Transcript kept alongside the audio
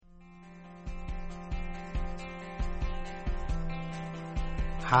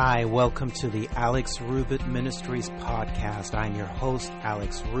Hi, welcome to the Alex Rubit Ministries podcast. I'm your host,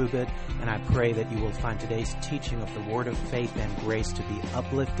 Alex Rubit, and I pray that you will find today's teaching of the Word of Faith and Grace to be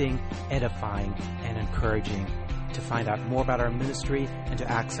uplifting, edifying, and encouraging. To find out more about our ministry and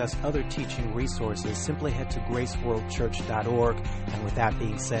to access other teaching resources, simply head to graceworldchurch.org. And with that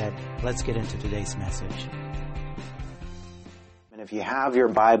being said, let's get into today's message. And if you have your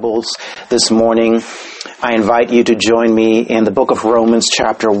Bibles this morning, I invite you to join me in the book of Romans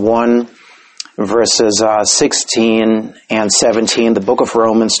chapter 1, verses 16 and 17. The book of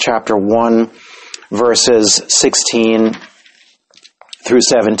Romans chapter 1, verses 16 through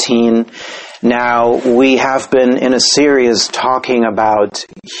 17. Now, we have been in a series talking about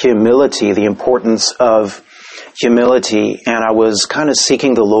humility, the importance of humility, and I was kind of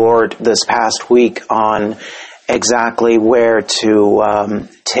seeking the Lord this past week on exactly where to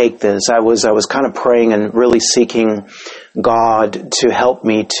take this. I was kind of praying and really seeking God to help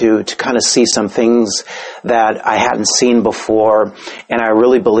me to kind of see some things that I hadn't seen before, and I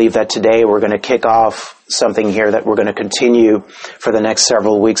really believe that today we're going to kick off something here that we're going to continue for the next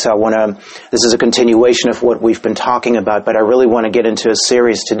several weeks. This is a continuation of what we've been talking about, but I really want to get into a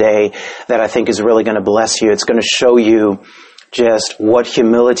series today that I think is really going to bless you. It's going to show you just what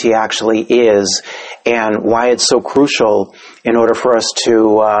humility actually is and why it's so crucial in order for us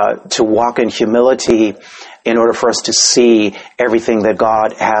to walk in humility, in order for us to see everything that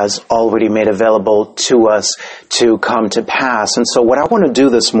God has already made available to us to come to pass. And so what I want to do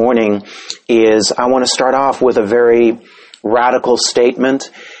this morning is I want to start off with a very radical statement.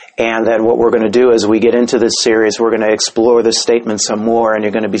 And then what we're going to do as we get into this series, we're going to explore this statement some more, and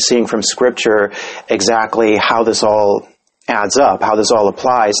you're going to be seeing from Scripture exactly how this all adds up, how this all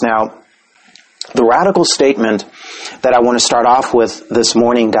applies. Now, the radical statement that I want to start off with this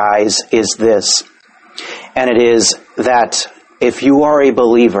morning, guys, is this. And it is that if you are a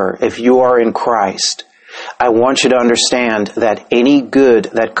believer, if you are in Christ, I want you to understand that any good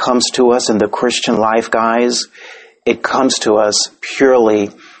that comes to us in the Christian life, guys, it comes to us purely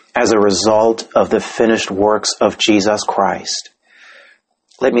as a result of the finished works of Jesus Christ.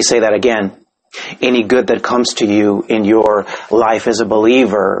 Let me say that again. Any good that comes to you in your life as a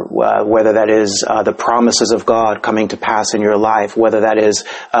believer, whether that is the promises of God coming to pass in your life, whether that is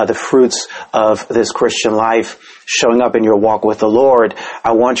the fruits of this Christian life showing up in your walk with the Lord,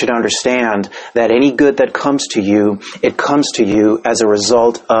 I want you to understand that any good that comes to you, it comes to you as a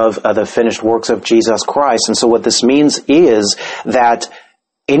result of the finished works of Jesus Christ. And so what this means is that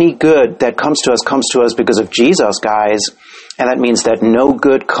any good that comes to us because of Jesus, guys. And that means that no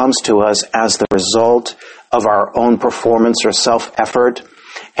good comes to us as the result of our own performance or self-effort.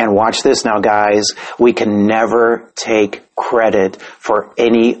 And watch this now, guys. We can never take credit for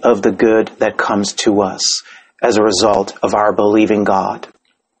any of the good that comes to us as a result of our believing God.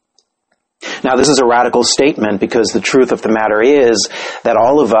 Now, this is a radical statement because the truth of the matter is that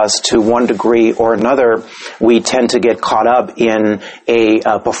all of us, to one degree or another, we tend to get caught up in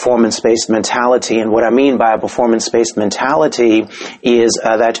a performance-based mentality. And what I mean by a performance-based mentality is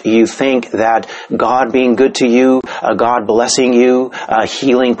that you think that God being good to you, God blessing you,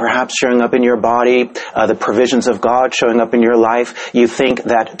 healing perhaps showing up in your body, the provisions of God showing up in your life, you think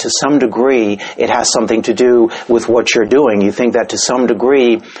that to some degree it has something to do with what you're doing. You think that to some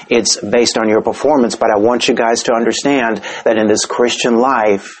degree it's based on your performance, but I want you guys to understand that in this Christian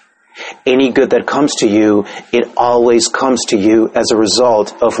life, any good that comes to you, it always comes to you as a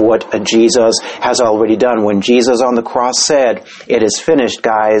result of what Jesus has already done. When Jesus on the cross said, "It is finished,"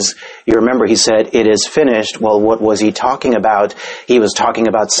 guys, you remember he said, "It is finished." Well, what was he talking about? He was talking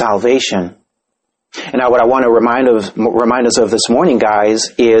about salvation. And now what I want to remind us of this morning, guys,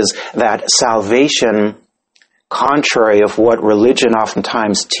 is that salvation, contrary of what religion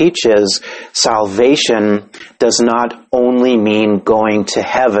oftentimes teaches, salvation does not only mean going to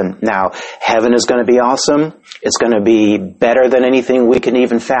heaven. Now, heaven is going to be awesome. It's going to be better than anything we can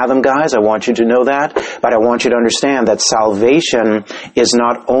even fathom, guys. I want you to know that. But I want you to understand that salvation is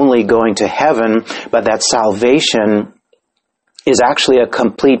not only going to heaven, but that salvation is actually a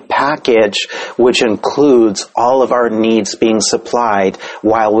complete package which includes all of our needs being supplied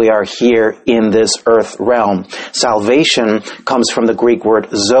while we are here in this earth realm. Salvation comes from the Greek word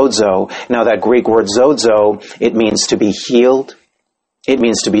zozo. Now that Greek word zozo, it means to be healed, It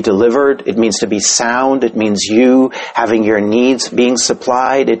means to be delivered. It means to be sound. It means you having your needs being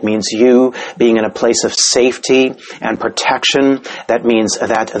supplied. It means you being in a place of safety and protection. That means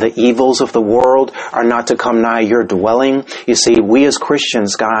that the evils of the world are not to come nigh your dwelling. You see, we as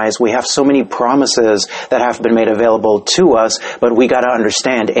Christians, guys, we have so many promises that have been made available to us, but we got to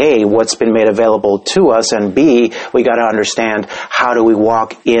understand, A, what's been made available to us, and B, we got to understand how do we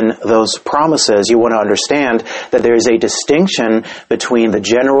walk in those promises. You want to understand that there is a distinction between the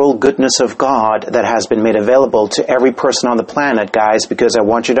general goodness of God that has been made available to every person on the planet, guys, because I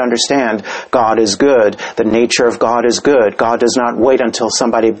want you to understand God is good. The nature of God is good. God does not wait until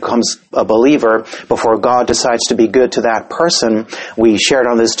somebody becomes a believer before God decides to be good to that person. We shared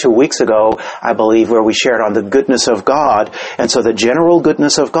on this 2 weeks ago, I believe, where we shared on the goodness of God. And so the general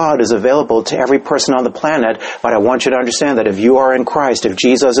goodness of God is available to every person on the planet. But I want you to understand that if you are in Christ, if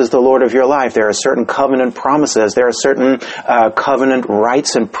Jesus is the Lord of your life, there are certain covenant promises, there are certain covenant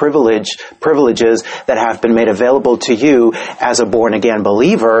rights and privileges that have been made available to you as a born-again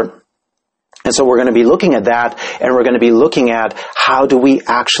believer. And so we're going to be looking at that, and we're going to be looking at how do we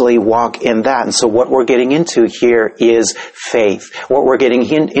actually walk in that. And so what we're getting into here is faith. What we're getting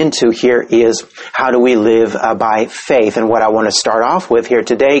into here is how do we live by faith. And what I want to start off with here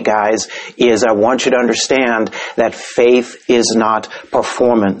today, guys, is I want you to understand that faith is not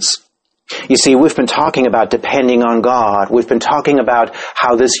performance. You see, we've been talking about depending on God. We've been talking about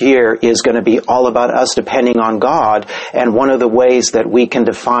how this year is going to be all about us depending on God. And one of the ways that we can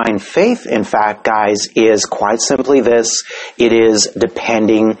define faith, in fact, guys, is quite simply this. It is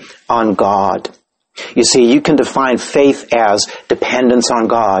depending on God. You see, you can define faith as dependence on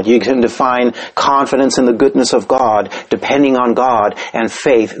God. You can define confidence in the goodness of God, depending on God, and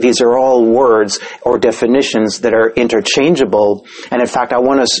faith. These are all words or definitions that are interchangeable. And in fact, I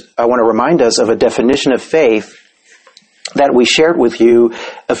want to remind us of a definition of faith that we shared with you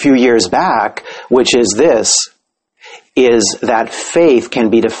a few years back, which is this, is that faith can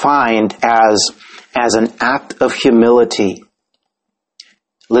be defined as an act of humility.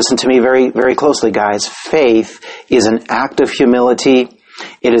 Listen to me very, very closely, guys. Faith is an act of humility.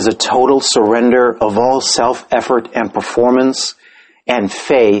 It is a total surrender of all self-effort and performance. And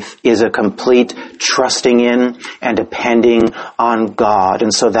faith is a complete trusting in and depending on God.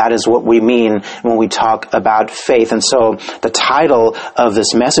 And so that is what we mean when we talk about faith. And so the title of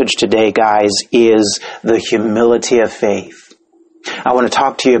this message today, guys, is The Humility of Faith. I want to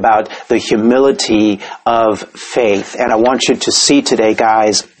talk to you about the humility of faith. And I want you to see today,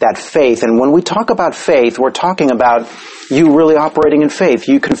 guys, that faith. And when we talk about faith, we're talking about you really operating in faith,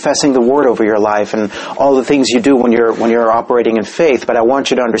 you confessing the word over your life and all the things you do when you're operating in faith. But I want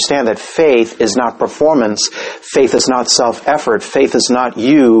you to understand that faith is not performance. Faith is not self-effort. Faith is not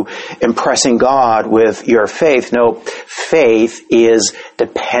you impressing God with your faith. No, faith is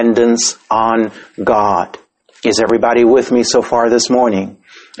dependence on God. Is everybody with me so far this morning?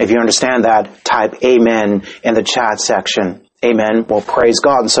 If you understand that, type amen in the chat section. Amen. Well, praise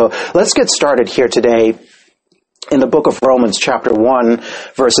God. And so let's get started here today in the book of Romans chapter 1,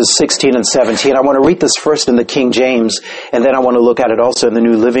 verses 16 and 17. I want to read this first in the King James, and then I want to look at it also in the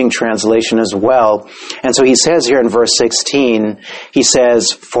New Living Translation as well. And so he says here in verse 16, he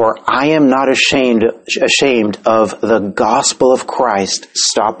says, "For I am not ashamed of the gospel of Christ."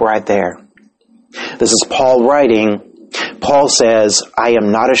 Stop right there. This is Paul writing. Paul says, I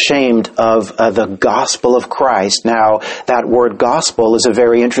am not ashamed of the gospel of Christ. Now, that word gospel is a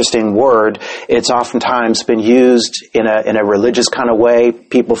very interesting word. It's oftentimes been used in a religious kind of way.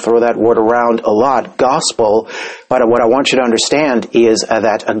 People throw that word around a lot, gospel. But what I want you to understand is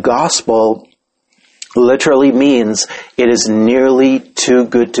that a gospel literally means it is nearly too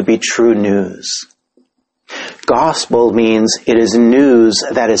good to be true news. Gospel means it is news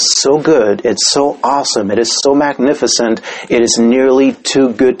that is so good, it's so awesome, it is so magnificent, it is nearly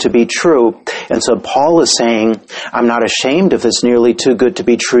too good to be true. And so Paul is saying, I'm not ashamed of this nearly too good to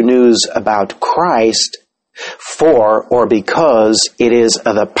be true news about Christ, for or because it is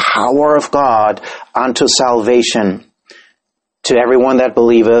the power of God unto salvation to everyone that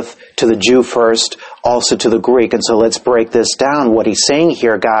believeth, to the Jew first, also to the Greek. And so let's break this down. What he's saying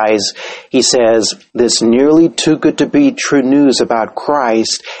here, guys, he says this nearly too good to be true news about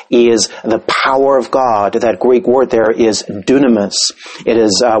Christ is the power of God. That Greek word there is dunamis. It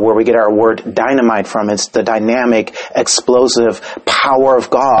is where we get our word dynamite from. It's the dynamic, explosive power of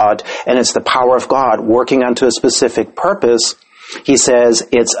God, and it's the power of God working unto a specific purpose. He says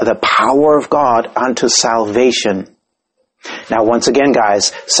it's the power of God unto salvation. Now, once again,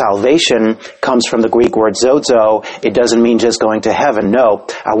 guys, salvation comes from the Greek word zozo. It doesn't mean just going to heaven. No,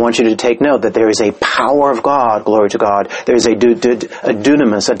 I want you to take note that there is a power of God, glory to God. There is a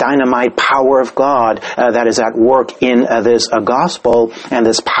dunamis, a dynamite power of God that is at work in this gospel, and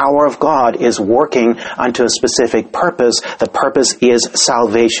this power of God is working unto a specific purpose. The purpose is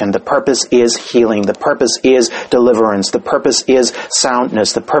salvation. The purpose is healing. The purpose is deliverance. The purpose is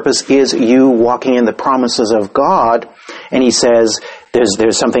soundness. The purpose is you walking in the promises of God. And he says,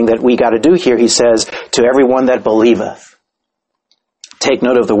 there's something that we got to do here. He says, to everyone that believeth. Take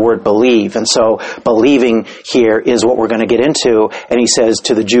note of the word believe. And so believing here is what we're going to get into. And he says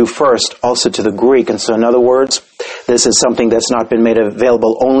to the Jew first, also to the Greek. And so in other words, this is something that's not been made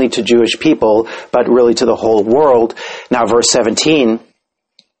available only to Jewish people, but really to the whole world. Now, verse 17,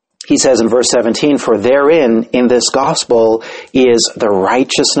 he says in verse 17, for therein, in this gospel, is the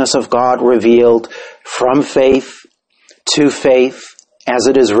righteousness of God revealed from faith to faith, as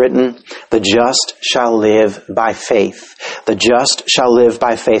it is written, the just shall live by faith. The just shall live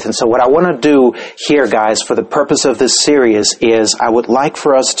by faith. And so what I want to do here, guys, for the purpose of this series is I would like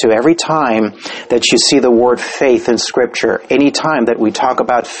for us to, every time that you see the word faith in Scripture, any time that we talk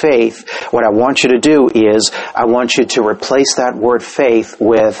about faith, what I want you to do is I want you to replace that word faith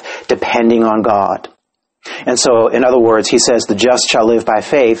with depending on God. And so, in other words, he says, the just shall live by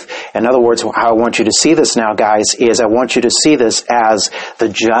faith. In other words, how I want you to see this now, guys, is I want you to see this as the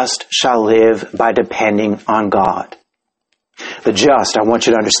just shall live by depending on God. The just, I want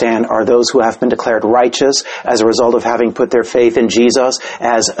you to understand, are those who have been declared righteous as a result of having put their faith in Jesus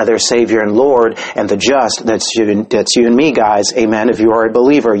as their Savior and Lord. And the just, that's you and me, guys. Amen. If you are a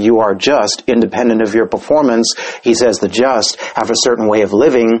believer, you are just, independent of your performance. He says the just have a certain way of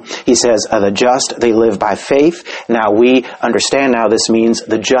living. He says the just, they live by faith. Now we understand now this means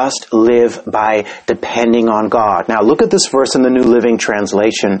the just live by depending on God. Now look at this verse in the New Living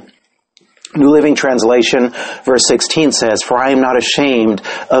Translation. New Living Translation, verse 16 says, for I am not ashamed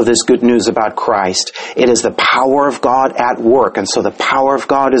of this good news about Christ. It is the power of God at work. And so the power of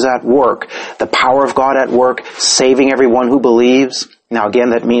God is at work. The power of God at work, saving everyone who believes. Now again,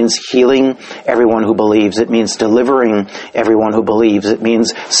 that means healing everyone who believes. It means delivering everyone who believes. It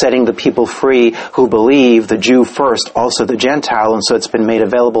means setting the people free who believe, the Jew first, also the Gentile. And so it's been made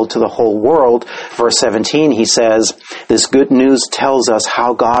available to the whole world. Verse 17, he says, this good news tells us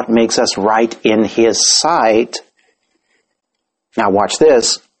how God makes us right in His sight. Now watch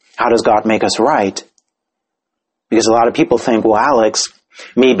this. How does God make us right? Because a lot of people think, well, Alex,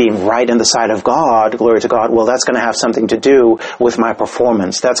 me being right in the sight of God, glory to God, well, that's going to have something to do with my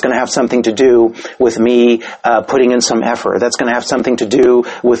performance. That's going to have something to do with me putting in some effort. That's going to have something to do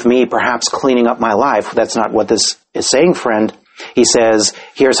with me perhaps cleaning up my life. That's not what this is saying, friend. He says,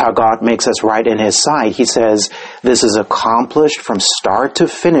 here's how God makes us right in His sight. He says, this is accomplished from start to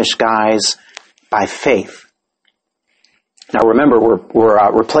finish, guys, by faith. Now remember,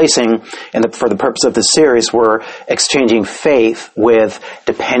 we're replacing, and for the purpose of this series, we're exchanging faith with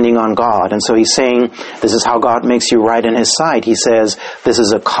depending on God. And so he's saying, this is how God makes you right in His sight. He says, this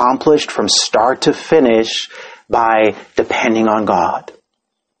is accomplished from start to finish by depending on God.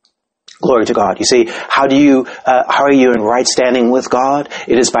 Glory to God. You see, how are you in right standing with God?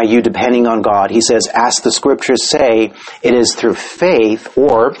 It is by you depending on God. He says, as the Scriptures say, it is through faith,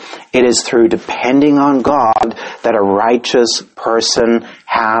 or it is through depending on God that a righteous person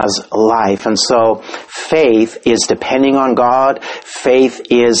has life. And so faith is depending on God. Faith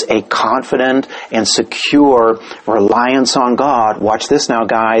is a confident and secure reliance on God. Watch this now,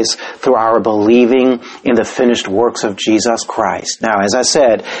 guys, through our believing in the finished works of Jesus Christ. Now, as I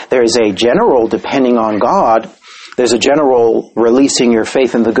said, there is a general depending on God. There's a general releasing your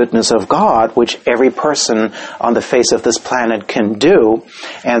faith in the goodness of God, which every person on the face of this planet can do.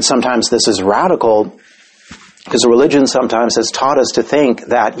 And sometimes this is radical, because religion sometimes has taught us to think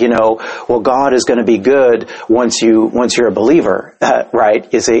that, well, God is going to be good once you're a believer,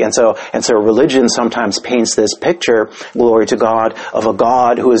 right? You see, and so religion sometimes paints this picture, glory to God, of a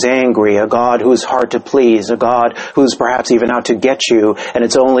God who is angry, a God who is hard to please, a God who's perhaps even out to get you, and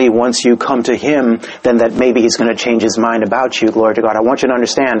it's only once you come to Him then that maybe He's going to change His mind about you. Glory to God. I want you to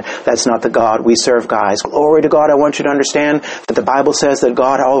understand that's not the God we serve, guys. Glory to God. I want you to understand that the Bible says that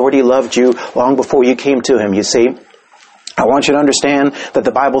God already loved you long before you came to Him, you see. I want you to understand that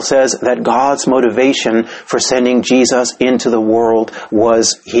the Bible says that God's motivation for sending Jesus into the world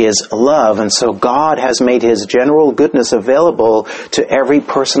was His love. And so God has made His general goodness available to every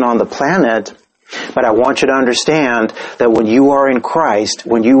person on the planet. But I want you to understand that when you are in Christ,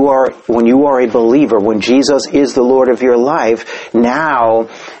 when you are a believer, when Jesus is the Lord of your life, now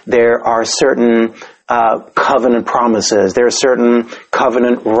there are certain covenant promises. There are certain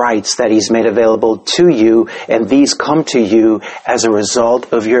covenant rights that He's made available to you, and these come to you as a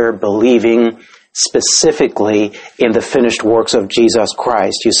result of your believing specifically in the finished works of Jesus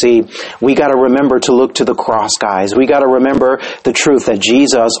Christ. You see, we got to remember to look to the cross, guys. We got to remember the truth that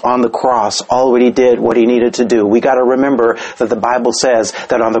Jesus on the cross already did what He needed to do. We got to remember that the Bible says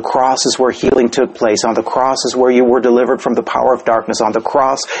that on the cross is where healing took place. On the cross is where you were delivered from the power of darkness. On the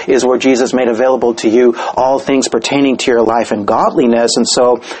cross is where Jesus made available to you all things pertaining to your life and godliness. And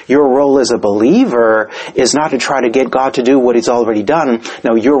so your role as a believer is not to try to get God to do what He's already done.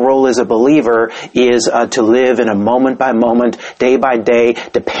 No, your role as a believer is to live in a moment-by-moment, day-by-day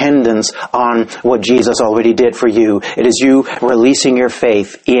dependence on what Jesus already did for you. It is you releasing your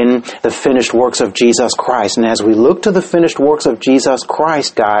faith in the finished works of Jesus Christ. And as we look to the finished works of Jesus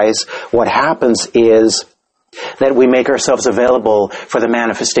Christ, guys, what happens is that we make ourselves available for the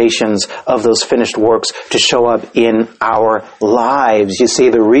manifestations of those finished works to show up in our lives. You see,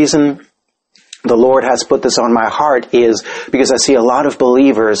 the reason the Lord has put this on my heart is because I see a lot of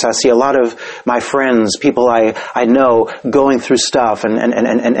believers, I see a lot of my friends, people I know going through stuff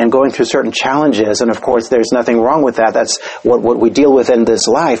and going through certain challenges. And of course, there's nothing wrong with that. That's what we deal with in this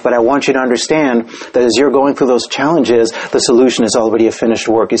life. But I want you to understand that as you're going through those challenges, the solution is already a finished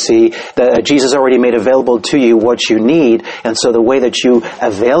work. You see, that Jesus already made available to you what you need. And so the way that you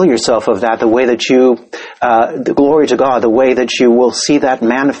avail yourself of that, the way that you, the glory to God, the way that you will see that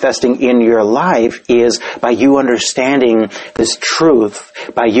manifesting in your life is by you understanding this truth,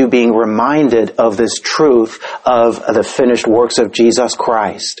 by you being reminded of this truth of the finished works of Jesus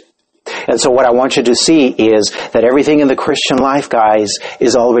Christ. And so what I want you to see is that everything in the Christian life, guys,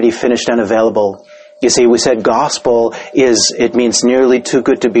 is already finished and available. You see, we said gospel it means nearly too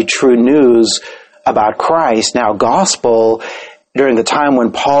good to be true news about Christ. Now, gospel, during the time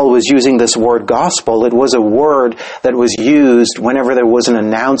when Paul was using this word gospel, it was a word that was used whenever there was an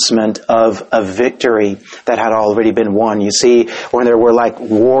announcement of a victory that had already been won. You see, when there were like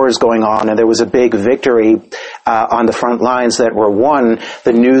wars going on and there was a big victory on the front lines that were won,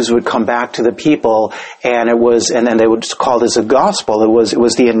 the news would come back to the people, and then they would call this a gospel. It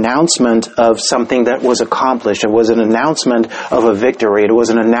was the announcement of something that was accomplished. It was an announcement of a victory. It was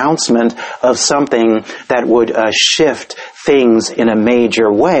an announcement of something that would shift things in a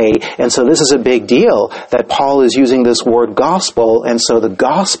major way. And so this is a big deal that Paul is using this word gospel. And so the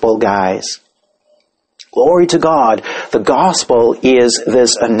gospel, guys, glory to God, the gospel is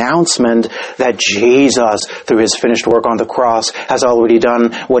this announcement that Jesus, through His finished work on the cross, has already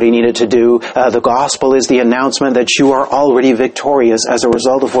done what He needed to do. The gospel is the announcement that you are already victorious as a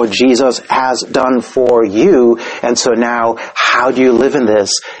result of what Jesus has done for you. And so now, how do you live in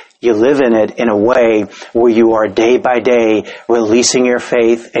this? You live in it in a way where you are day by day releasing your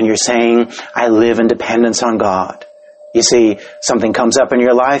faith and you're saying, I live in dependence on God. You see, something comes up in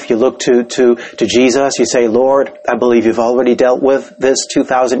your life, you look to Jesus, you say, Lord, I believe you've already dealt with this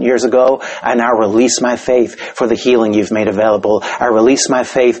 2,000 years ago. I now release my faith for the healing you've made available. I release my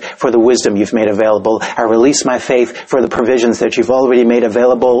faith for the wisdom you've made available. I release my faith for the provisions that you've already made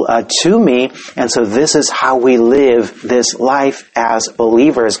available to me. And so this is how we live this life as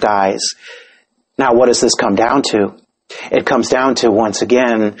believers, guys. Now, what does this come down to? It comes down to, once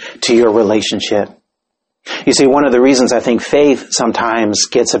again, to your relationship. You see, one of the reasons I think faith sometimes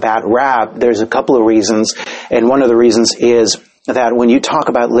gets a bad rap, there's a couple of reasons, and one of the reasons is that when you talk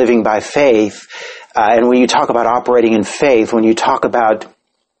about living by faith, and when you talk about operating in faith, when you talk about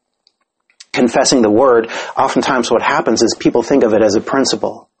confessing the word, oftentimes what happens is people think of it as a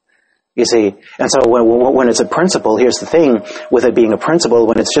principle. You see, and so when it's a principle, here's the thing with it being a principle,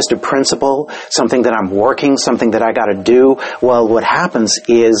 when it's just a principle, something that I'm working, something that I got to do, well, what happens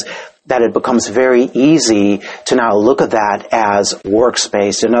is that it becomes very easy to now look at that as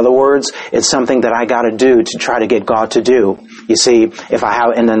works-based. In other words, it's something that I got to do to try to get God to do. You see, if I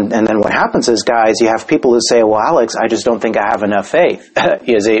have, and then what happens is, guys, you have people who say, well, Alex, I just don't think I have enough faith.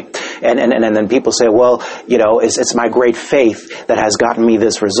 You see, and then people say, well, you know, it's my great faith that has gotten me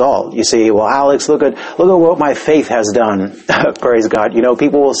this result. You see, well, Alex, look at what my faith has done. Praise God. You know,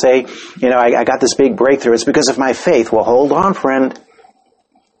 people will say, you know, I got this big breakthrough. It's because of my faith. Well, hold on, friend.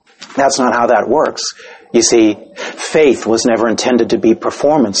 That's not how that works. You see, faith was never intended to be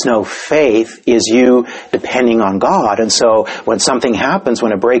performance. No, faith is you depending on God. And so when something happens,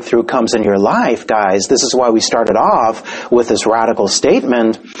 when a breakthrough comes in your life, guys, this is why we started off with this radical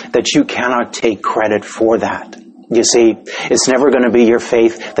statement that you cannot take credit for that. You see, it's never going to be your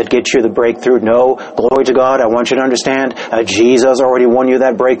faith that gets you the breakthrough. No, glory to God. I want you to understand, Jesus already won you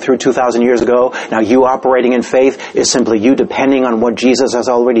that breakthrough 2,000 years ago. Now you operating in faith is simply you depending on what Jesus has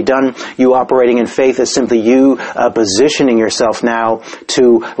already done. You operating in faith is simply you positioning yourself now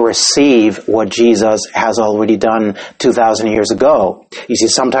to receive what Jesus has already done 2,000 years ago. You see,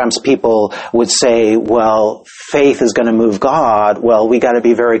 sometimes people would say, well, faith is going to move God. Well, we got to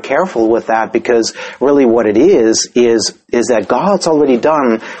be very careful with that, because really what it is that God's already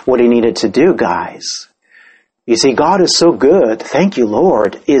done what he needed to do, guys. You see, God is so good, thank you,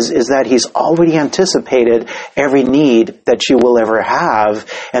 Lord, is that he's already anticipated every need that you will ever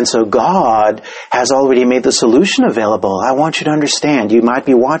have. And so God has already made the solution available. I want you to understand, you might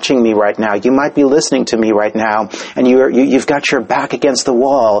be watching me right now. You might be listening to me right now, and you've got your back against the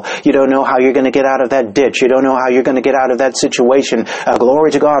wall. You don't know how you're going to get out of that ditch. You don't know how you're going to get out of that situation.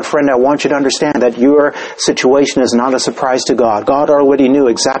 Glory to God, friend, I want you to understand that your situation is not a surprise to God. God already knew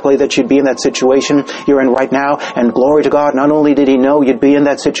exactly that you'd be in that situation you're in right now. And glory to God, not only did he know you'd be in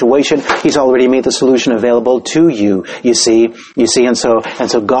that situation, he's already made the solution available to you. You see, and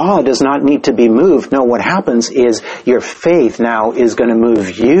so God does not need to be moved. No, what happens is your faith now is going to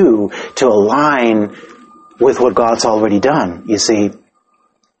move you to align with what God's already done. You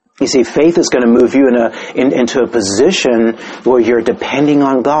see, faith is going to move you into a position where you're depending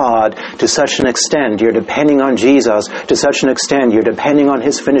on God to such an extent. You're depending on Jesus to such an extent. You're depending on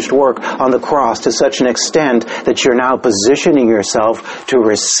his finished work on the cross to such an extent that you're now positioning yourself to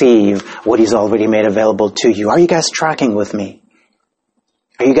receive what he's already made available to you. Are you guys tracking with me?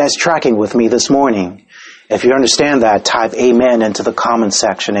 Are you guys tracking with me this morning? If you understand that, type amen into the comment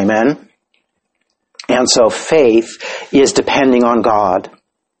section. Amen. And so faith is depending on God.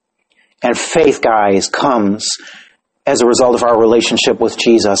 And faith, guys, comes as a result of our relationship with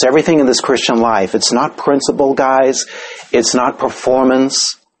Jesus. Everything in this Christian life, it's not principle, guys. It's not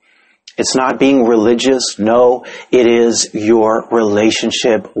performance. It's not being religious. No, it is your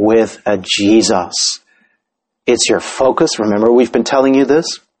relationship with Jesus. It's your focus. Remember, we've been telling you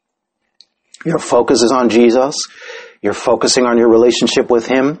this. Your focus is on Jesus. You're focusing on your relationship with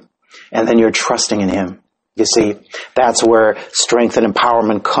him, and then you're trusting in him. You see, that's where strength and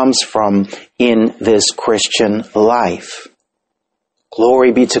empowerment comes from in this Christian life.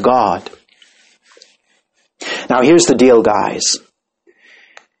 Glory be to God. Now, here's the deal, guys.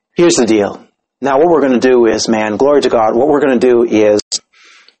 Here's the deal. Now, what we're going to do is, glory to God, what we're going to do is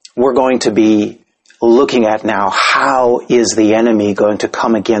we're going to be looking at now, how is the enemy going to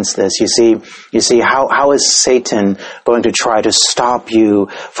come against this? You see, how is Satan going to try to stop you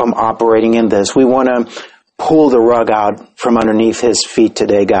from operating in this? We want to pull the rug out from underneath his feet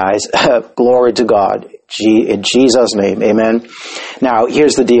today, guys. Glory to God. In Jesus' name, amen. Now,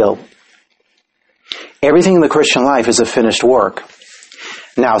 here's the deal. Everything in the Christian life is a finished work.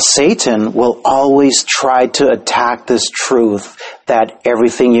 Now, Satan will always try to attack this truth that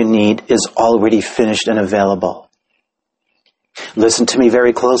everything you need is already finished and available. Listen to me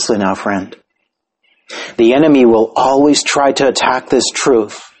very closely now, friend. The enemy will always try to attack this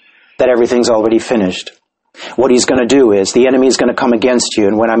truth that everything's already finished. What he's going to do is, the enemy is going to come against you.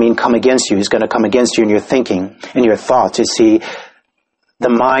 And when I mean come against you, he's going to come against you in your thinking, in your thoughts. You see, the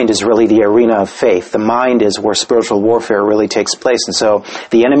mind is really the arena of faith. The mind is where spiritual warfare really takes place. And so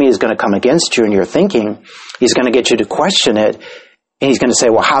the enemy is going to come against you in your thinking. He's going to get you to question it. And he's going to say,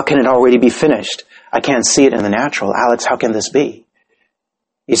 well, how can it already be finished? I can't see it in the natural. Alex, how can this be?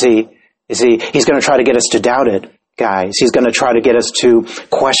 You see, he's going to try to get us to doubt it. Guys, he's going to try to get us to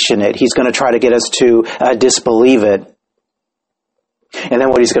question it. He's going to try to get us to disbelieve it. And then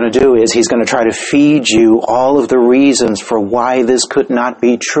what he's going to do is he's going to try to feed you all of the reasons for why this could not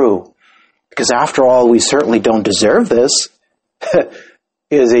be true. Because after all, we certainly don't deserve this.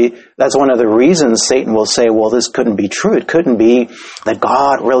 That's one of the reasons Satan will say, well, this couldn't be true. It couldn't be that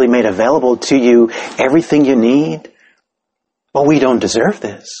God really made available to you everything you need. Well, we don't deserve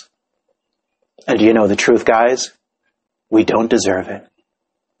this. And do you know the truth, guys? We don't deserve it.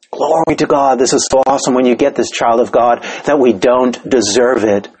 Glory to God. This is so awesome when you get this, child of God, that we don't deserve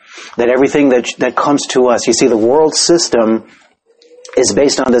it. That everything that comes to us, you see, the world system is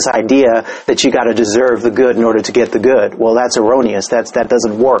based on this idea that you got to deserve the good in order to get the good. Well, that's erroneous. That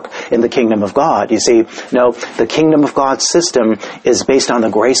doesn't work in the kingdom of God. You see, no, the kingdom of God system is based on the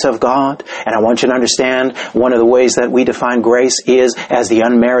grace of God. And I want you to understand, one of the ways that we define grace is as the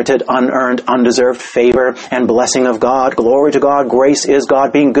unmerited, unearned, undeserved favor and blessing of God. Glory to God. Grace is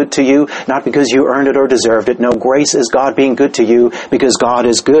God being good to you, not because you earned it or deserved it. No, grace is God being good to you because God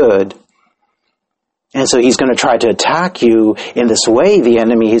is good. And so he's going to try to attack you in this way, the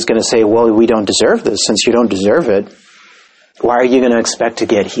enemy. He's going to say, well, we don't deserve this. Since you don't deserve it, why are you going to expect to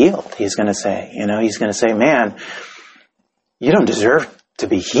get healed? He's going to say, he's going to say, man, you don't deserve to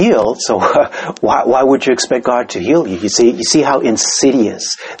be healed. So why would you expect God to heal you? You see how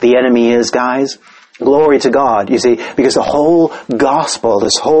insidious the enemy is, guys? Glory to God. You see, because the whole gospel,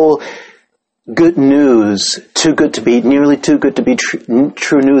 this whole good news, nearly too good to be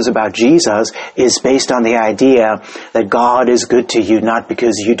true news about Jesus, is based on the idea that God is good to you, not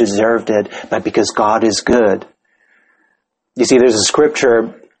because you deserved it, but because God is good. You see, there's a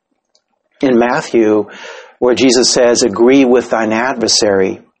scripture in Matthew where Jesus says, agree with thine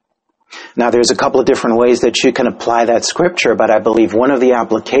adversary. Now, there's a couple of different ways that you can apply that scripture, but I believe one of the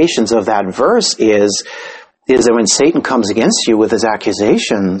applications of that verse is that when Satan comes against you with his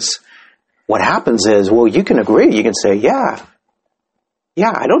accusations, what happens is, well, you can agree. You can say, yeah,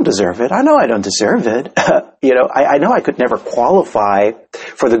 I don't deserve it. I know I don't deserve it. I know I could never qualify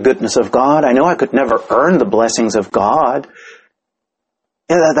for the goodness of God. I know I could never earn the blessings of God.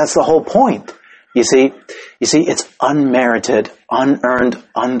 Yeah, that's the whole point. You see, it's unmerited, unearned,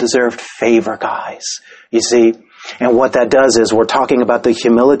 undeserved favor, guys. You see, and what that does is, we're talking about the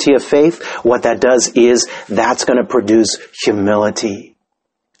humility of faith. What that does is, that's going to produce humility.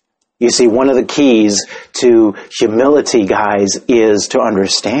 You see, one of the keys to humility, guys, is to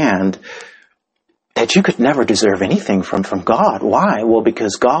understand that you could never deserve anything from God. Why? Well,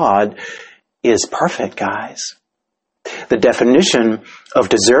 because God is perfect, guys. The definition of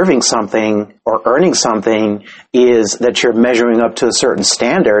deserving something or earning something is that you're measuring up to a certain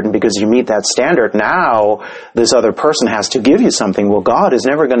standard, and because you meet that standard, now this other person has to give you something. Well, God is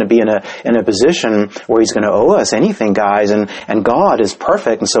never going to be in a position where he's going to owe us anything, guys, and God is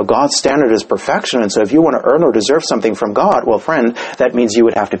perfect, and so God's standard is perfection, and so if you want to earn or deserve something from God, well, friend, that means you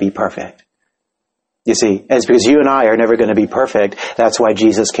would have to be perfect. You see, it's because you and I are never going to be perfect. That's why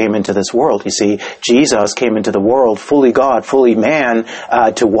Jesus came into this world. You see, Jesus came into the world fully God, fully man,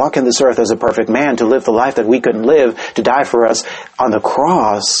 to walk in this earth as a perfect man, to live the life that we couldn't live, to die for us on the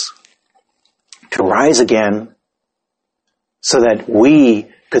cross, to rise again, so that we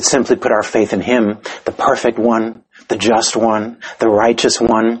could simply put our faith in him, the perfect one, the just one, the righteous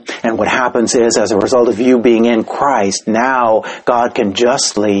one. And what happens is, as a result of you being in Christ, now God can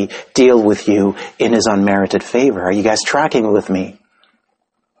justly deal with you in his unmerited favor. Are you guys tracking with me?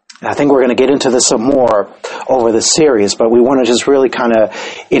 I think we're going to get into this some more over the series, but we want to just really kind of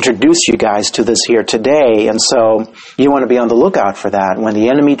introduce you guys to this here today. And so you want to be on the lookout for that. When the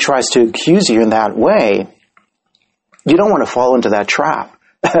enemy tries to accuse you in that way, you don't want to fall into that trap.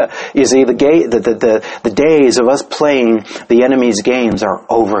 You see, the days of us playing the enemy's games are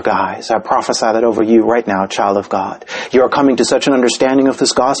over, guys. I prophesy that over you right now, child of God. You are coming to such an understanding of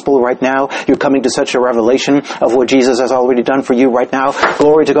this gospel right now. You're coming to such a revelation of what Jesus has already done for you right now.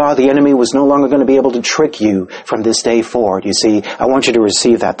 Glory to God, the enemy was no longer going to be able to trick you from this day forward. You see, I want you to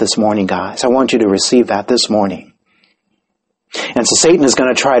receive that this morning, guys. I want you to receive that this morning. And so Satan is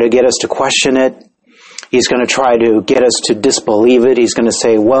going to try to get us to question it. He's going to try to get us to disbelieve it. He's going to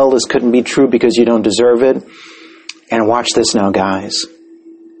say, well, this couldn't be true because you don't deserve it. And watch this now, guys.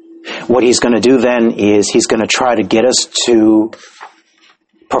 What he's going to do then is he's going to try to get us to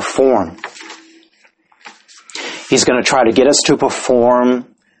perform. He's going to try to get us to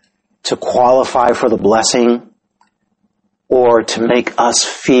perform, to qualify for the blessing, or to make us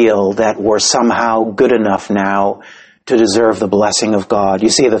feel that we're somehow good enough now to deserve the blessing of God. You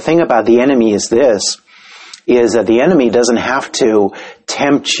see, the thing about the enemy is this, is that the enemy doesn't have to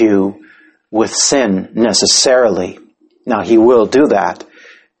tempt you with sin necessarily. Now, he will do that.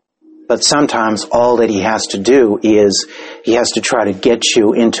 But sometimes all that he has to do is he has to try to get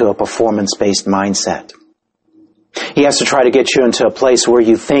you into a performance-based mindset. He has to try to get you into a place where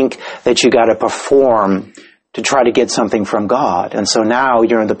you think that you got to perform to try to get something from God. And so now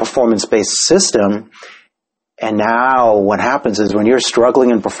you're in the performance-based system. And now what happens is when you're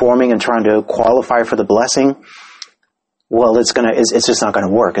struggling and performing and trying to qualify for the blessing, well, it's just not going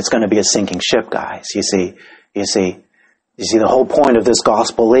to work. It's going to be a sinking ship, guys. You see, the whole point of this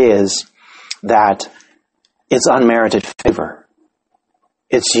gospel is that it's unmerited favor.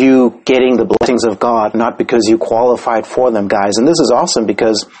 It's you getting the blessings of God, not because you qualified for them, guys. And this is awesome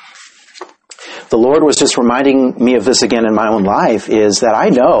because the Lord was just reminding me of this again in my own life, is that I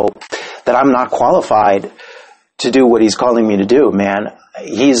know that I'm not qualified to do what he's calling me to do, man.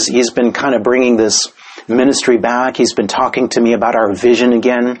 He's been kind of bringing this ministry back. He's been talking to me about our vision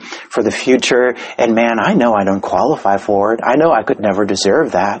again for the future. And man, I know I don't qualify for it. I know I could never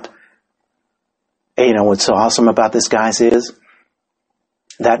deserve that. And you know what's so awesome about this, guys, is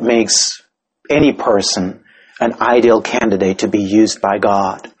that makes any person an ideal candidate to be used by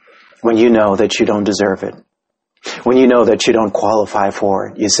God when you know that you don't deserve it? When you know that you don't qualify for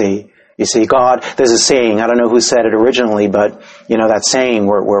it, you see, God, there's a saying, I don't know who said it originally, but, that saying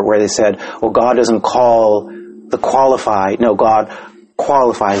where they said, well, God doesn't call the qualified. No, God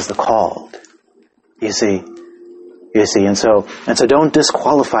qualifies the called. You see, and so don't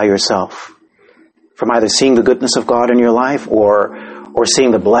disqualify yourself from either seeing the goodness of God in your life or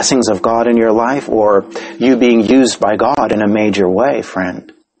seeing the blessings of God in your life or you being used by God in a major way,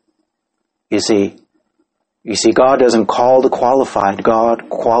 friend. You see, God doesn't call the qualified. God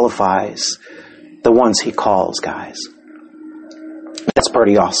qualifies the ones He calls, guys. That's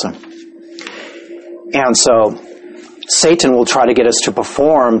pretty awesome. And so Satan will try to get us to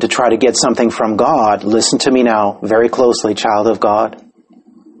perform, to try to get something from God. Listen to me now very closely, child of God.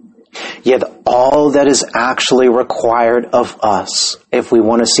 Yet all that is actually required of us, if we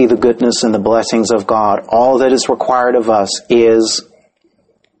want to see the goodness and the blessings of God, all that is required of us is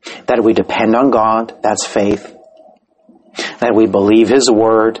that we depend on God, that's faith. That we believe His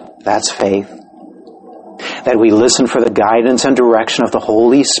Word, that's faith. That we listen for the guidance and direction of the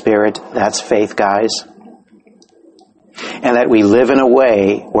Holy Spirit, that's faith, guys. And that we live in a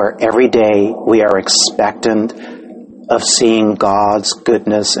way where every day we are expectant of seeing God's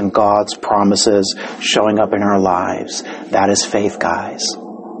goodness and God's promises showing up in our lives. That is faith, guys.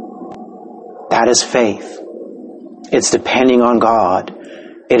 That is faith. It's depending on God.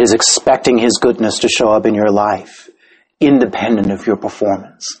 It is expecting His goodness to show up in your life, independent of your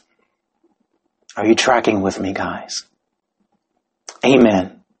performance. Are you tracking with me, guys?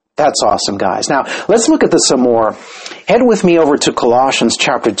 Amen. That's awesome, guys. Now, let's look at this some more. Head with me over to Colossians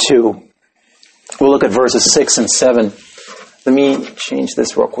chapter 2. We'll look at verses 6 and 7. Let me change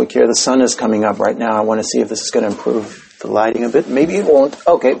this real quick here. The sun is coming up right now. I want to see if this is going to improve the lighting a bit. Maybe it won't.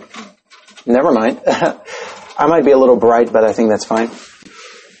 Okay. Never mind. I might be a little bright, but I think that's fine.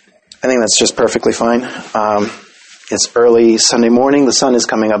 I think that's just perfectly fine. It's early Sunday morning. The sun is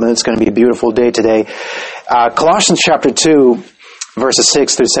coming up, and it's going to be a beautiful day today. Colossians chapter 2, verses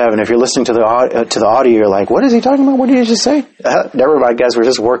 6 through 7. If you're listening to the audio, you're like, what is he talking about? What did he just say? Never mind, guys. We're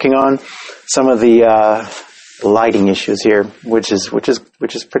just working on some of the lighting issues here, which is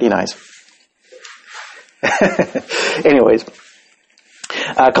pretty nice. Anyways.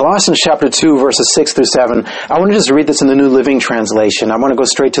 Colossians chapter 2, verses 6 through 7. I want to just read this in the New Living Translation. I want to go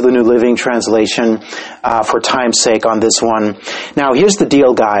straight to the New Living Translation for time's sake on this one. Now, here's the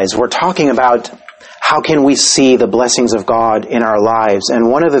deal, guys. We're talking about how can we see the blessings of God in our lives. And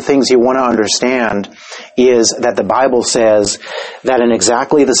one of the things you want to understand is that the Bible says that in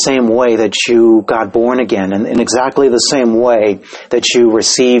exactly the same way that you got born again, and in exactly the same way that you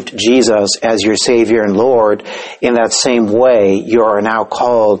received Jesus as your Savior and Lord, in that same way you are now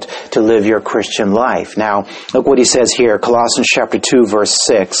called to live your Christian life. Now, look what he says here, Colossians chapter 2, verse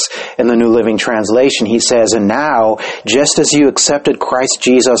 6, in the New Living Translation. He says, "And now, just as you accepted Christ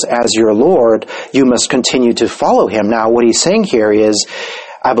Jesus as your Lord, you must continue to follow Him." Now, what he's saying here is,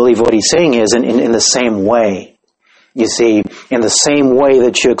 I believe what he's saying is in the same way. You see, in the same way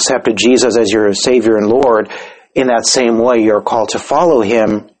that you accepted Jesus as your Savior and Lord, in that same way you're called to follow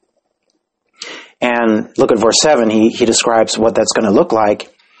Him. And look at verse 7. He describes what that's going to look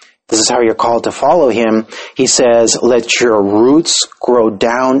like. This is how you're called to follow Him. He says, "Let your roots grow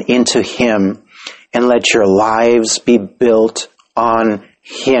down into Him, and let your lives be built on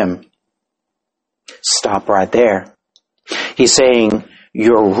Him." Stop right there. He's saying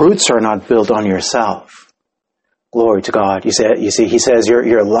your roots are not built on yourself. Glory to God. You see, he says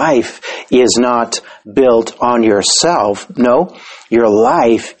your life is not built on yourself. No, your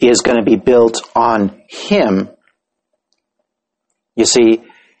life is going to be built on Him. You see,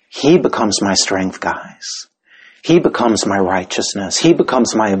 He becomes my strength, guys. He becomes my righteousness. He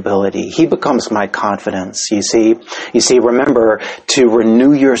becomes my ability. He becomes my confidence. You see, remember, to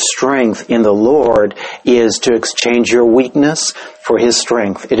renew your strength in the Lord is to exchange your weakness for His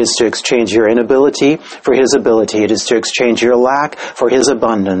strength. It is to exchange your inability for His ability. It is to exchange your lack for His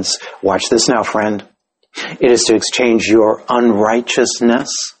abundance. Watch this now, friend. It is to exchange your unrighteousness,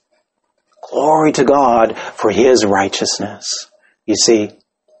 glory to God, for His righteousness. You see,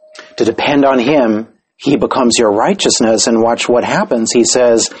 to depend on Him, He becomes your righteousness, and watch what happens. He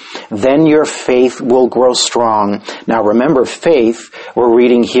says, "Then your faith will grow strong." Now remember, faith, we're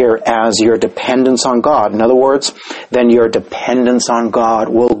reading here as your dependence on God. In other words, then your dependence on God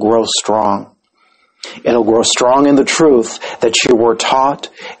will grow strong. It'll grow strong in the truth that you were taught,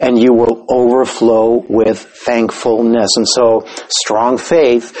 and you will overflow with thankfulness. And so strong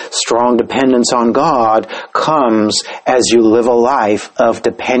faith, strong dependence on God comes as you live a life of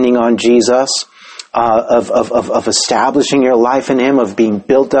depending on Jesus, of establishing your life in Him, of being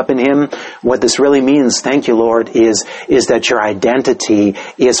built up in Him. What this really means, thank you, Lord, is that your identity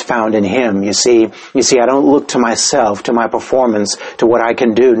is found in Him. You see, I don't look to myself, to my performance, to what I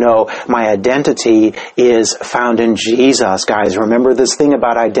can do. No, my identity is found in Jesus. Guys, remember this thing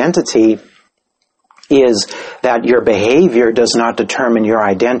about identity is that your behavior does not determine your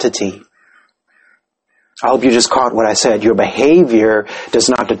identity. I hope you just caught what I said. Your behavior does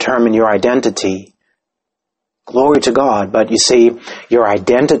not determine your identity. Glory to God. But you see, your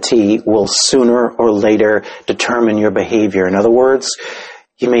identity will sooner or later determine your behavior. In other words,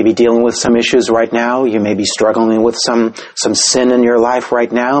 you may be dealing with some issues right now. You may be struggling with some sin in your life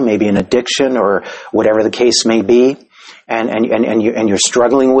right now, maybe an addiction or whatever the case may be. And you're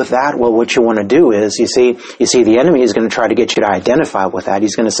struggling with that. Well, what you want to do is, you see, the enemy is going to try to get you to identify with that.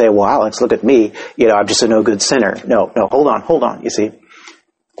 He's going to say, well, Alex, look at me. I'm just a no good sinner. No, hold on. You see,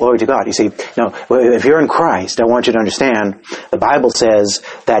 glory to God. You see, no, if you're in Christ, I want you to understand, the Bible says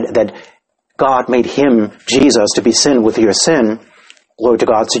that God made Him, Jesus, to be sin with your sin. Glory to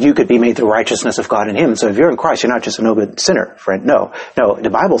God, so you could be made the righteousness of God in Him. So if you're in Christ, you're not just a no good sinner, friend. No, the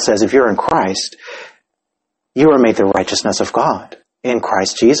Bible says if you're in Christ, you are made the righteousness of God in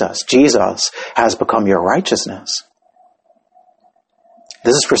Christ Jesus. Jesus has become your righteousness.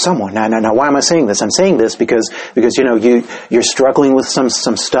 This is for someone. Now, why am I saying this? I'm saying this because you're struggling with some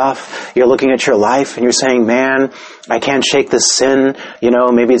stuff. You're looking at your life and you're saying, man, I can't shake this sin.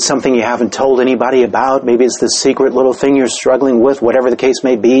 Maybe it's something you haven't told anybody about. Maybe it's this secret little thing you're struggling with, whatever the case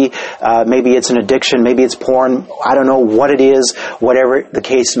may be. Maybe it's an addiction. Maybe it's porn. I don't know what it is, whatever the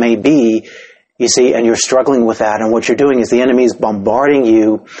case may be. You see, and you're struggling with that, and what you're doing is the enemy is bombarding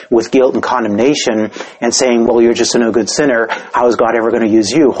you with guilt and condemnation and saying, well, you're just a no good sinner. How is God ever going to use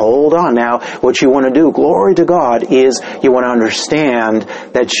you? Hold on now. What you want to do, glory to God, is you want to understand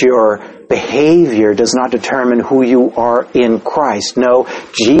that your behavior does not determine who you are in Christ. No,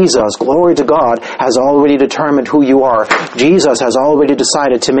 Jesus, glory to God, has already determined who you are. Jesus has already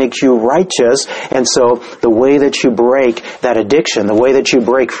decided to make you righteous. And so the way that you break that addiction, the way that you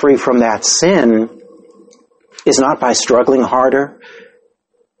break free from that sin is not by struggling harder.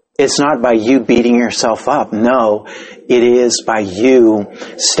 It's not by you beating yourself up. No, it is by you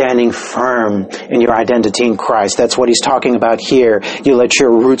standing firm in your identity in Christ. That's what he's talking about here. You let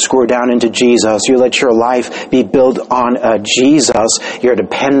your roots grow down into Jesus. You let your life be built on Jesus. Your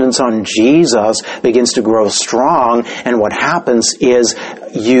dependence on Jesus begins to grow strong. And what happens is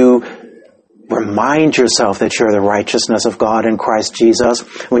you remind yourself that you're the righteousness of God in Christ Jesus.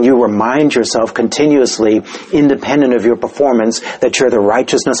 When you remind yourself continuously, independent of your performance, that you're the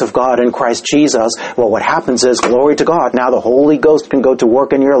righteousness of God in Christ Jesus, well, what happens is, glory to God, now the Holy Ghost can go to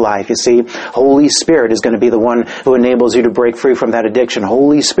work in your life. You see, Holy Spirit is going to be the one who enables you to break free from that addiction.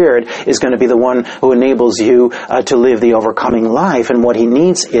 Holy Spirit is going to be the one who enables you to live the overcoming life. And what He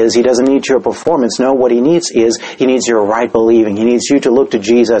needs is, He doesn't need your performance. No, what He needs is, He needs your right believing. He needs you to look to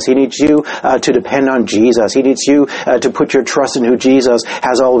Jesus. He needs you to depend on Jesus. He needs you to put your trust in who Jesus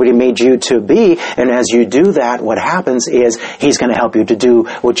has already made you to be. And as you do that, what happens is He's going to help you to do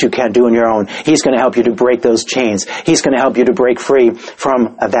what you can't do on your own. He's going to help you to break those chains. He's going to help you to break free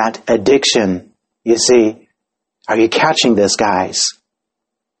from that addiction. You see, are you catching this, guys?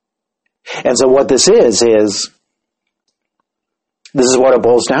 And so what this is this is what it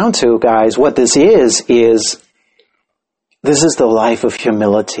boils down to, guys. What this is this is the life of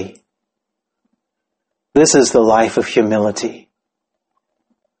humility. This is the life of humility.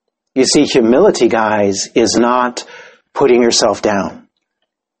 You see, humility, guys, is not putting yourself down.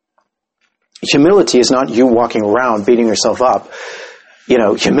 Humility is not you walking around beating yourself up.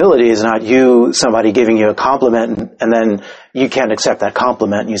 Humility is not somebody giving you a compliment and then you can't accept that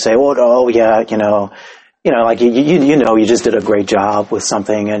compliment and you say, oh yeah, like you just did a great job with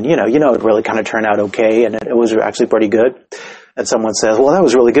something and it really kind of turned out okay and it was actually pretty good. And someone says, well, that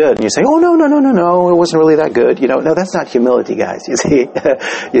was really good. And you say, oh, no, it wasn't really that good. No, that's not humility, guys. You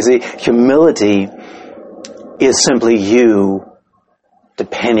see, humility is simply you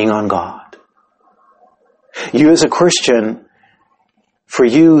depending on God. You as a Christian, for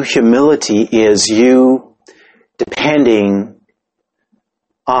you, humility is you depending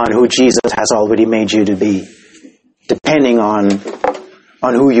on who Jesus has already made you to be. Depending on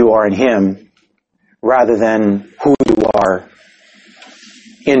who you are in Him rather than who you are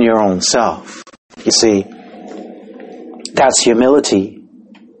in your own self. You see, that's humility.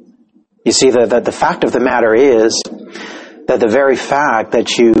 You see, the fact of the matter is that the very fact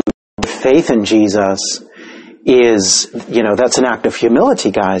that you have faith in Jesus is, that's an act of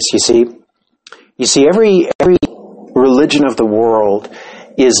humility, guys. You see, every religion of the world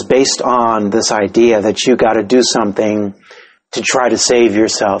is based on this idea that you got to do something to try to save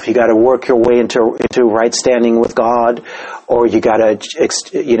yourself. You got to work your way into right standing with God, or you got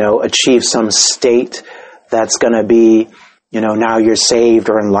to, achieve some state that's going to be, now you're saved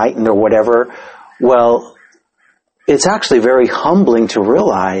or enlightened or whatever. Well, it's actually very humbling to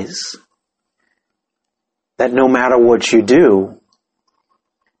realize that no matter what you do,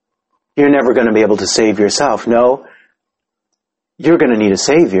 you're never going to be able to save yourself. No, you're going to need a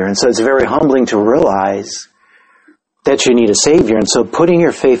Savior. And so it's very humbling to realize that you need a Savior. And so putting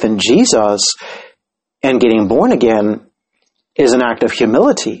your faith in Jesus and getting born again is an act of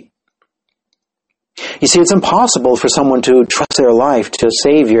humility. You see, it's impossible for someone to trust their life to a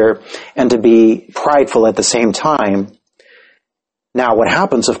Savior and to be prideful at the same time. Now, what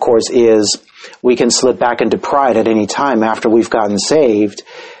happens, of course, is we can slip back into pride at any time after we've gotten saved.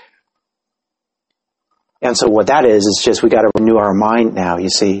 And so what that is just we got to renew our mind now, you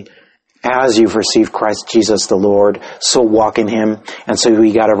see. As you've received Christ Jesus the Lord, so walk in Him. And so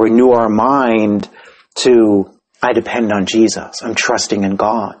we got to renew our mind to, I depend on Jesus. I'm trusting in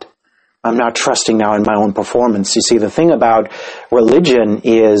God. I'm not trusting now in my own performance. You see, the thing about religion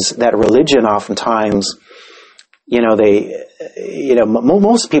is that religion oftentimes,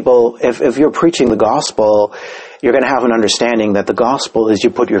 most people, if you're preaching the gospel, you're going to have an understanding that the gospel is you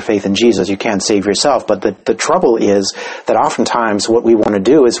put your faith in Jesus. You can't save yourself. But the trouble is that oftentimes what we want to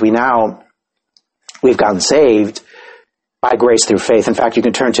do is we've gotten saved by grace through faith. In fact, you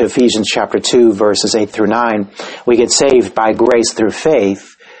can turn to Ephesians chapter 2, verses 8 through 9. We get saved by grace through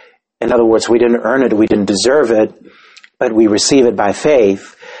faith. In other words, we didn't earn it, we didn't deserve it, but we receive it by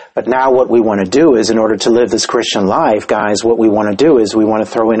faith. But now what we want to do is, in order to live this Christian life, guys, what we want to do is we want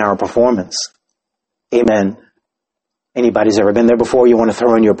to throw in our performance. Amen. Anybody's ever been there before? You want to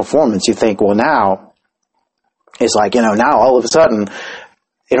throw in your performance. You think, well, now, it's like, now all of a sudden,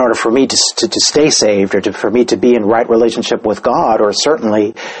 in order for me to stay saved or for me to be in right relationship with God, or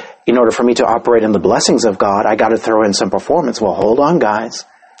certainly in order for me to operate in the blessings of God, I got to throw in some performance. Well, hold on, guys.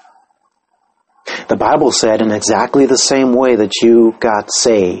 The Bible said in exactly the same way that you got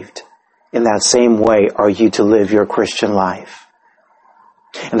saved, in that same way are you to live your Christian life.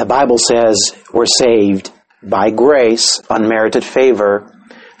 And the Bible says we're saved by grace, unmerited favor,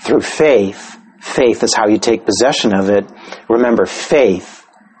 through faith. Faith is how you take possession of it. Remember, faith,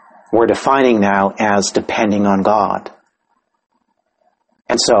 we're defining now as depending on God.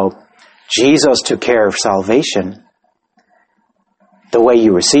 And so, Jesus took care of salvation. The way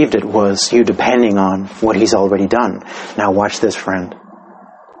you received it was you depending on what He's already done. Now watch this, friend.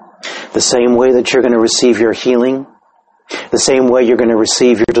 The same way that you're going to receive your healing, the same way you're going to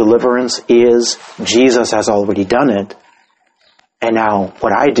receive your deliverance is Jesus has already done it. And now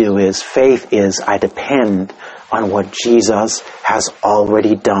what I do is, faith is I depend on what Jesus has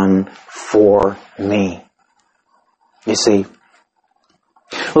already done for me. You see?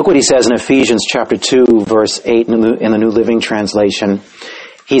 Look what he says in Ephesians chapter 2, verse 8 in the New Living Translation.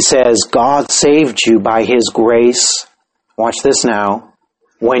 He says, God saved you by His grace, watch this now,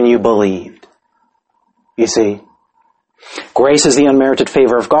 when you believed. You see, grace is the unmerited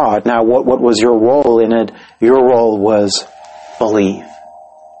favor of God. Now, what was your role in it? Your role was believe.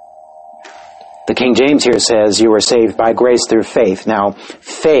 The King James here says you were saved by grace through faith. Now,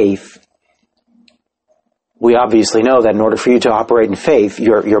 faith, we obviously know that in order for you to operate in faith,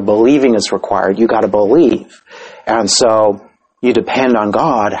 your believing is required. You got to believe. And so you depend on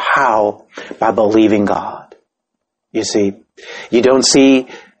God. How? By believing God. You see, you don't see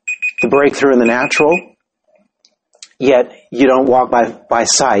the breakthrough in the natural, yet you don't walk by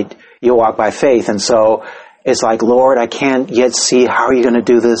sight. You walk by faith. And so it's like, Lord, I can't yet see how are you going to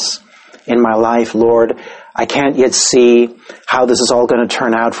do this in my life, Lord. I can't yet see how this is all going to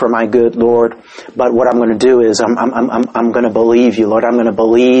turn out for my good, Lord. But what I'm going to do is I'm going to believe you, Lord. I'm going to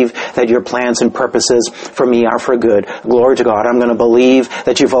believe that your plans and purposes for me are for good. Glory to God. I'm going to believe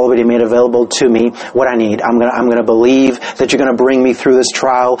that you've already made available to me what I need. I'm going to believe that you're going to bring me through this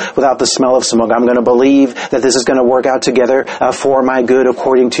trial without the smell of smoke. I'm going to believe that this is going to work out together for my good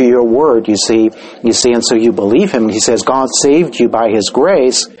according to your word. You see, and so you believe him. He says, God saved you by his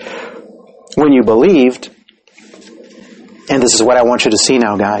grace when you believed. And this is what I want you to see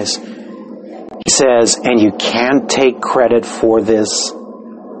now, guys. He says, and you can't take credit for this.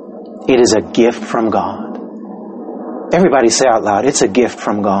 It is a gift from God. Everybody say out loud, it's a gift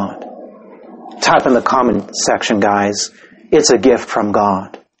from God. Type in the comment section, guys. It's a gift from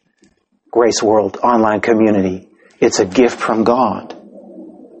God. Grace World online community. It's a gift from God.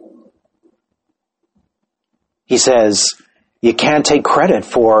 He says, you can't take credit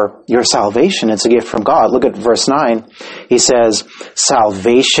for your salvation. It's a gift from God. Look at verse 9. He says,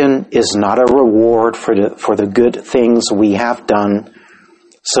 salvation is not a reward for the good things we have done,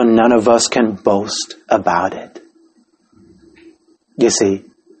 so none of us can boast about it. You see,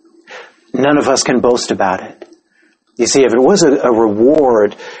 none of us can boast about it. You see, if it was a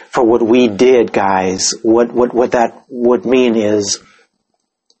reward for what we did, guys, what that would mean is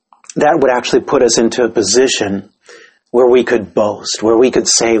that would actually put us into a position where we could boast, where we could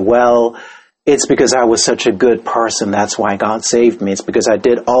say, well, it's because I was such a good person. That's why God saved me. It's because I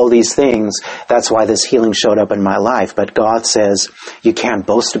did all these things. That's why this healing showed up in my life. But God says you can't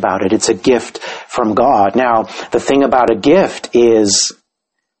boast about it. It's a gift from God. Now, the thing about a gift is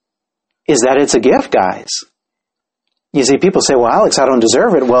that it's a gift, guys. You see, people say, well, Alex, I don't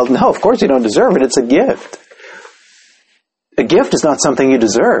deserve it. Well, no, of course you don't deserve it. It's a gift. A gift is not something you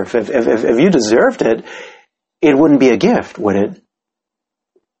deserve. If you deserved it, it wouldn't be a gift, would it?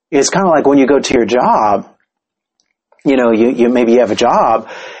 It's kind of like when you go to your job, you maybe you have a job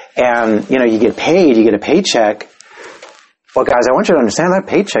and, you get paid, you get a paycheck. Well, guys, I want you to understand that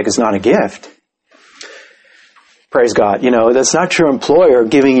paycheck is not a gift. Praise God. That's not your employer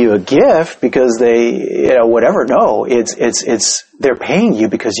giving you a gift because they, whatever. No, it's, they're paying you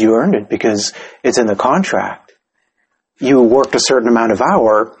because you earned it, because it's in the contract. You worked a certain amount of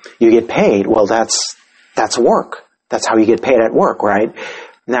hour, you get paid. Well, that's work. That's how you get paid at work, right?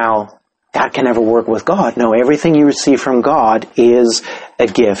 Now, that can never work with God. No, everything you receive from God is a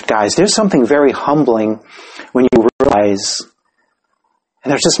gift. Guys, there's something very humbling when you realize,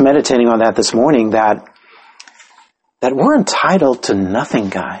 and I was just meditating on that this morning, that we're entitled to nothing,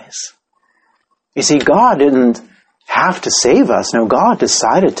 guys. You see, God didn't have to save us. No, God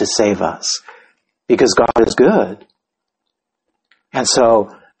decided to save us because God is good. And so,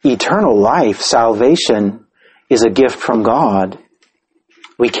 eternal life, salvation, is a gift from God.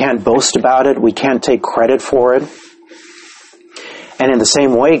 We can't boast about it. We can't take credit for it. And in the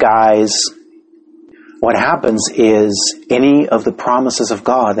same way, guys, what happens is any of the promises of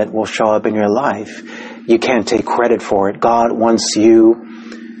God that will show up in your life, you can't take credit for it. God wants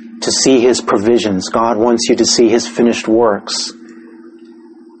you to see His provisions. God wants you to see His finished works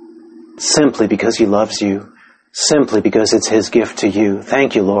simply because He loves you, simply because it's His gift to you.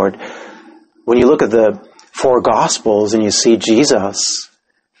 Thank you, Lord. When you look at the 4 Gospels and you see Jesus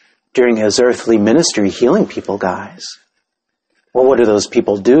during His earthly ministry healing people, guys, well, what do those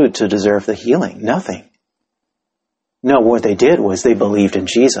people do to deserve the healing? Nothing. No, what they did was they believed in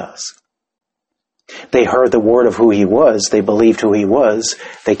Jesus. They heard the word of who He was. They believed who He was.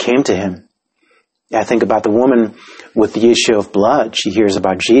 They came to Him. I think about the woman with the issue of blood. She hears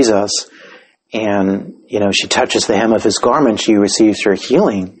about Jesus and, she touches the hem of His garment. She receives her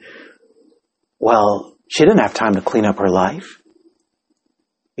healing. Well, she didn't have time to clean up her life.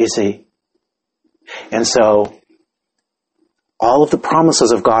 You see? And so, all of the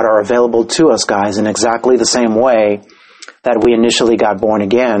promises of God are available to us, guys, in exactly the same way that we initially got born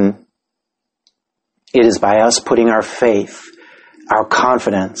again. It is by us putting our faith, our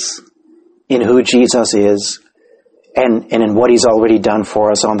confidence in who Jesus is and in what He's already done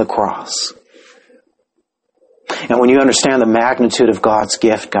for us on the cross. And when you understand the magnitude of God's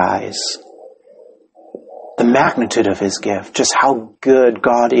gift, guys, the magnitude of His gift, just how good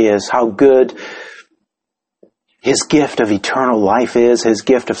God is, how good His gift of eternal life is, His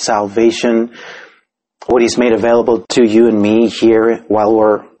gift of salvation, what He's made available to you and me here while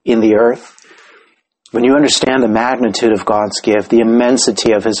we're in the earth. When you understand the magnitude of God's gift, the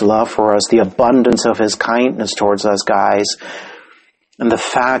immensity of His love for us, the abundance of His kindness towards us, guys, and the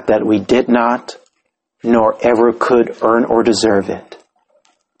fact that we did not nor ever could earn or deserve it,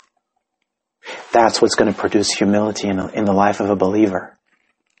 that's what's going to produce humility in the life of a believer.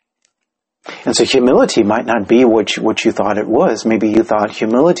 And so humility might not be what you thought it was. Maybe you thought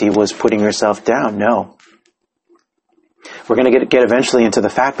humility was putting yourself down. No. We're going to get eventually into the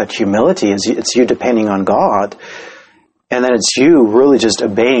fact that humility is it's you depending on God, and then it's you really just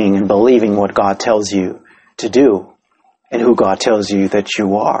obeying and believing what God tells you to do and who God tells you that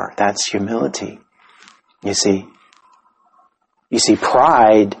you are. That's humility. You see,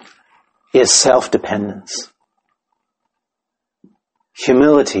 pride is self-dependence.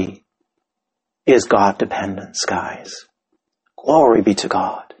 Humility is God-dependence, guys. Glory be to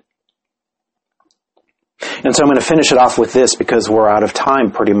God. And so I'm going to finish it off with this because we're out of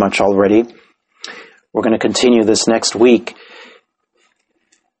time pretty much already. We're going to continue this next week.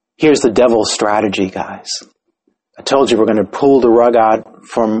 Here's the devil's strategy, guys. I told you we're going to pull the rug out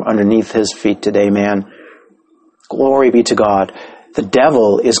from underneath his feet today, man. Glory be to God. The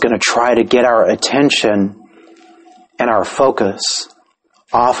devil is going to try to get our attention and our focus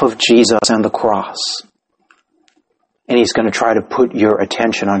off of Jesus and the cross. And he's going to try to put your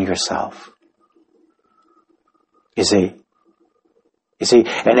attention on yourself. You see,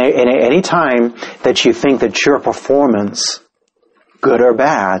 and any time that you think that your performance, good or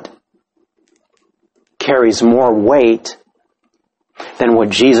bad, carries more weight than what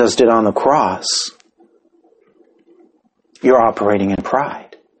Jesus did on the cross, you're operating in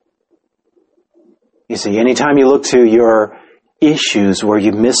pride. You see, anytime you look to your issues where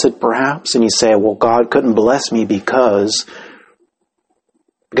you miss it perhaps, and you say, well, God couldn't bless me because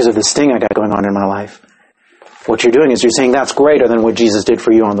of this thing I got going on in my life. What you're doing is you're saying that's greater than what Jesus did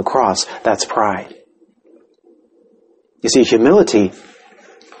for you on the cross. That's pride. You see, humility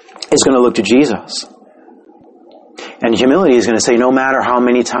is going to look to Jesus. And humility is going to say, no matter how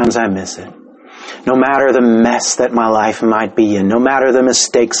many times I miss it, no matter the mess that my life might be in, no matter the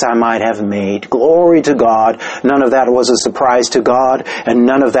mistakes I might have made, glory to God, none of that was a surprise to God, and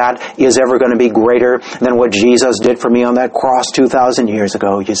none of that is ever going to be greater than what Jesus did for me on that cross 2,000 years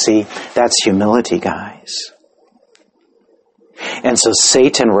ago. You see, that's humility, guys. And so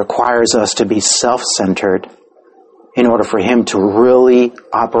Satan requires us to be self-centered in order for him to really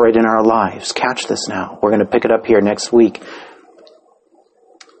operate in our lives. Catch this now. We're going to pick it up here next week.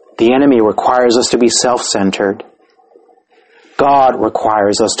 The enemy requires us to be self-centered. God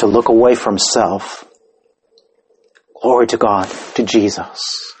requires us to look away from self. Glory to God, to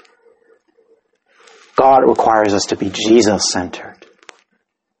Jesus. God requires us to be Jesus-centered.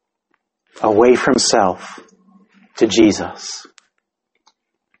 Away from self to Jesus.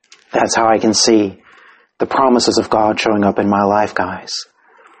 That's how I can see the promises of God showing up in my life, guys.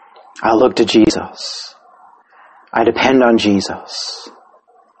 I look to Jesus. I depend on Jesus.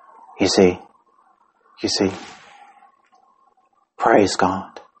 You see. Praise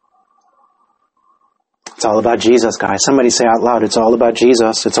God. It's all about Jesus, guys. Somebody say out loud, it's all about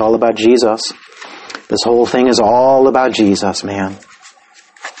Jesus. It's all about Jesus. This whole thing is all about Jesus, man.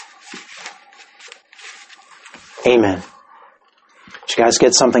 Amen. Did you guys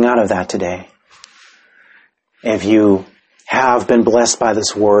get something out of that today? If you have been blessed by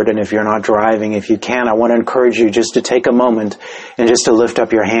this word, and if you're not driving, if you can, I want to encourage you just to take a moment and just to lift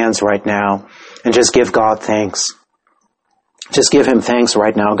up your hands right now and just give God thanks. Just give him thanks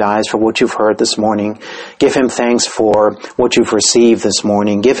right now, guys, for what you've heard this morning. Give him thanks for what you've received this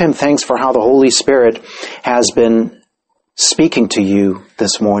morning. Give him thanks for how the Holy Spirit has been speaking to you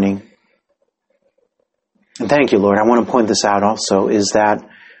this morning. And thank you, Lord. I want to point this out also, is that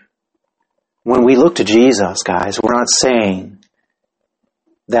when we look to Jesus, guys, we're not saying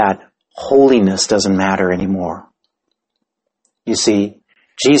that holiness doesn't matter anymore. You see,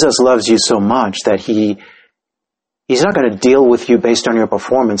 Jesus loves you so much that He's not going to deal with you based on your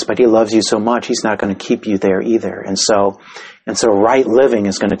performance, but He loves you so much, He's not going to keep you there either. And so right living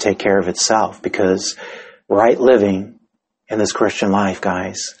is going to take care of itself, because right living in this Christian life,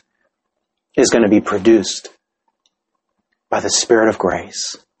 guys, is going to be produced by the Spirit of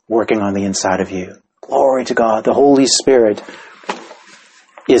grace working on the inside of you. Glory to God. The Holy Spirit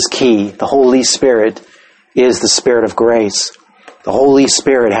is key. The Holy Spirit is the Spirit of grace. The Holy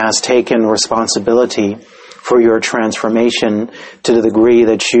Spirit has taken responsibility for your transformation to the degree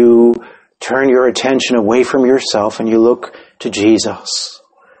that you turn your attention away from yourself and you look to Jesus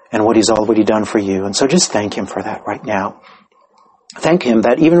and what He's already done for you. And so just thank Him for that right now. Thank Him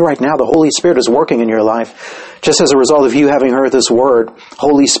that even right now the Holy Spirit is working in your life. Just as a result of you having heard this word,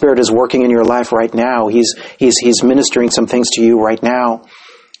 Holy Spirit is working in your life right now. He's ministering some things to you right now.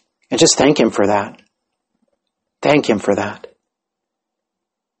 And just thank Him for that. Thank Him for that.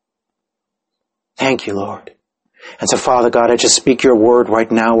 Thank you, Lord. And so, Father God, I just speak your word right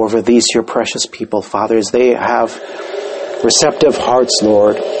now over these, your precious people, Father, as they have receptive hearts,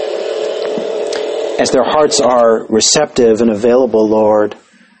 Lord. As their hearts are receptive and available, Lord.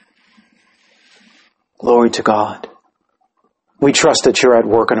 Glory to God. We trust that you're at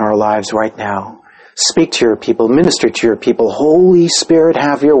work in our lives right now. Speak to your people. Minister to your people. Holy Spirit,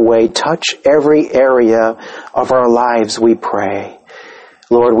 have your way. Touch every area of our lives, we pray.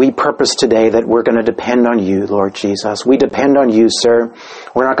 Lord, we purpose today that we're going to depend on you, Lord Jesus. We depend on you, sir.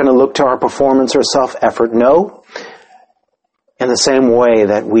 We're not going to look to our performance or self-effort. No. In the same way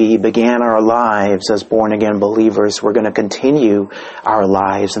that we began our lives as born-again believers, we're going to continue our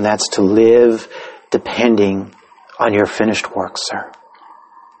lives, and that's to live depending on your finished work, sir.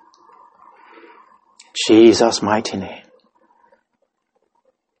 Jesus' mighty name.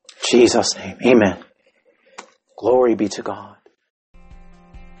 Jesus' name. Amen. Glory be to God.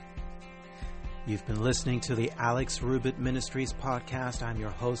 You've been listening to the Alex Rubit Ministries podcast. I'm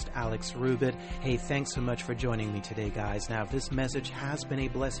your host, Alex Rubit. Hey, thanks so much for joining me today, guys. Now, if this message has been a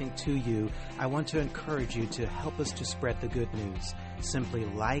blessing to you, I want to encourage you to help us to spread the good news. Simply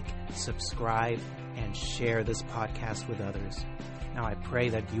like, subscribe, and share this podcast with others. Now, I pray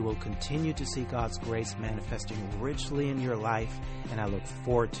that you will continue to see God's grace manifesting richly in your life, and I look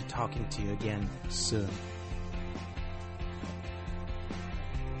forward to talking to you again soon.